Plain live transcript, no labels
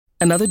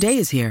Another day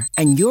is here,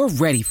 and you're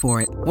ready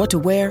for it. What to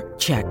wear?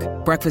 Check.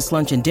 Breakfast,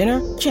 lunch, and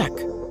dinner? Check.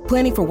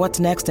 Planning for what's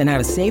next and how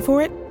to save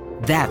for it?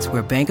 That's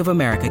where Bank of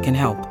America can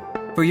help.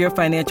 For your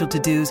financial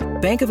to-dos,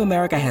 Bank of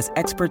America has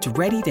experts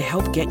ready to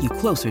help get you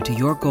closer to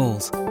your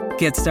goals.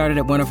 Get started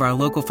at one of our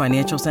local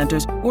financial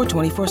centers or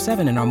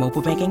 24/7 in our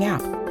mobile banking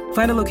app.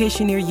 Find a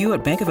location near you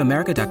at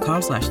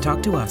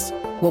bankofamerica.com/talktous.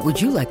 What would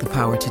you like the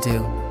power to do?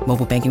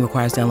 Mobile banking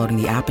requires downloading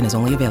the app and is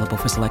only available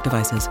for select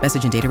devices.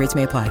 Message and data rates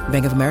may apply.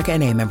 Bank of America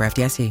NA, member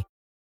FDIC.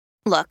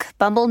 Look,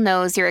 Bumble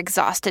knows you're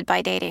exhausted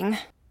by dating.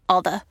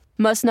 All the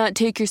must not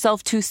take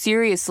yourself too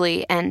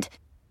seriously and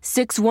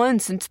 6'1"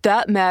 since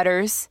that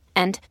matters.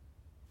 And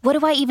what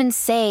do I even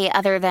say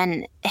other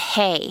than,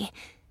 hey?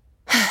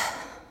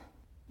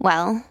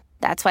 Well,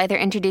 that's why they're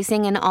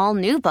introducing an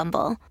all-new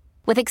Bumble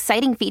with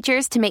exciting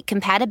features to make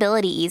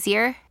compatibility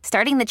easier,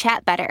 starting the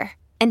chat better,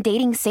 and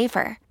dating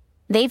safer.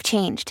 They've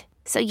changed,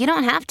 so you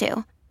don't have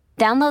to.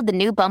 Download the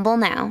new Bumble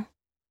now.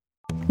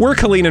 We're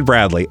Colleen and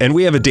Bradley, and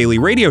we have a daily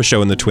radio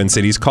show in the Twin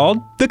Cities called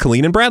The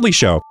Colleen and Bradley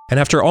Show. And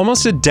after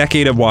almost a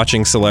decade of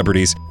watching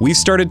celebrities, we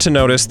started to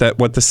notice that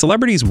what the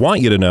celebrities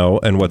want you to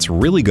know and what's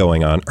really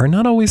going on are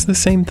not always the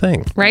same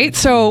thing. Right?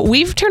 So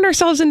we've turned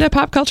ourselves into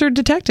pop culture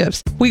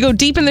detectives. We go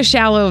deep in the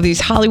shallow of these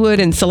Hollywood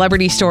and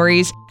celebrity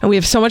stories, and we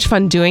have so much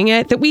fun doing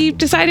it that we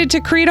decided to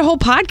create a whole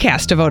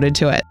podcast devoted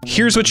to it.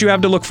 Here's what you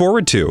have to look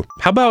forward to.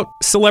 How about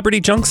celebrity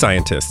junk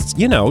scientists?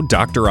 You know,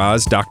 Dr.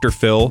 Oz, Dr.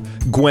 Phil,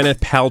 Gwyneth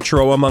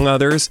Paltrow, among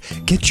others.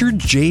 Get your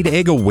jade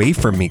egg away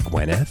from me,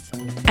 Gwyneth.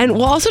 And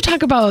we'll also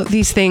talk about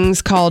these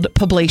things called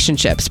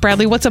publicationships.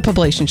 Bradley, what's a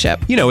publicationship?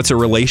 You know, it's a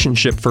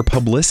relationship for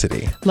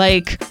publicity.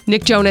 Like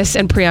Nick Jonas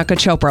and Priyanka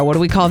Chopra. What do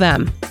we call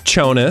them?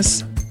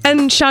 Jonas.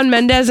 And Shawn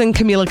Mendes and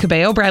Camila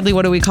Cabello. Bradley,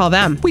 what do we call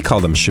them? We call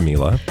them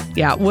Shamila.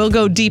 Yeah, we'll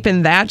go deep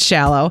in that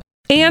shallow.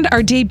 And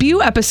our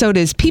debut episode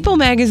is People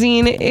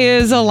Magazine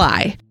is a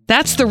Lie.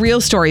 That's the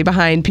real story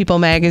behind People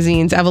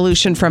Magazine's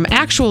evolution from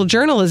actual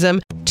journalism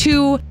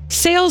to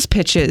sales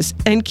pitches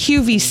and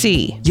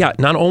QVC. Yeah,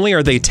 not only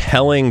are they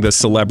telling the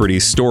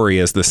celebrity's story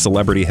as the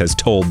celebrity has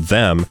told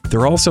them,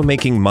 they're also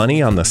making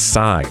money on the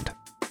side.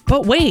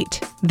 But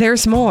wait,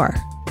 there's more.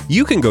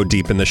 You can go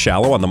deep in the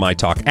shallow on the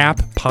MyTalk app,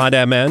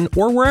 PodMN,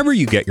 or wherever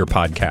you get your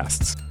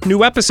podcasts.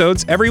 New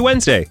episodes every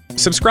Wednesday.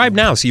 Subscribe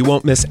now so you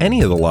won't miss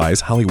any of the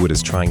lies Hollywood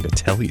is trying to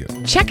tell you.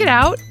 Check it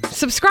out,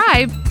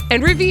 subscribe,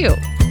 and review.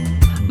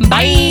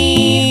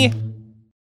 Bye.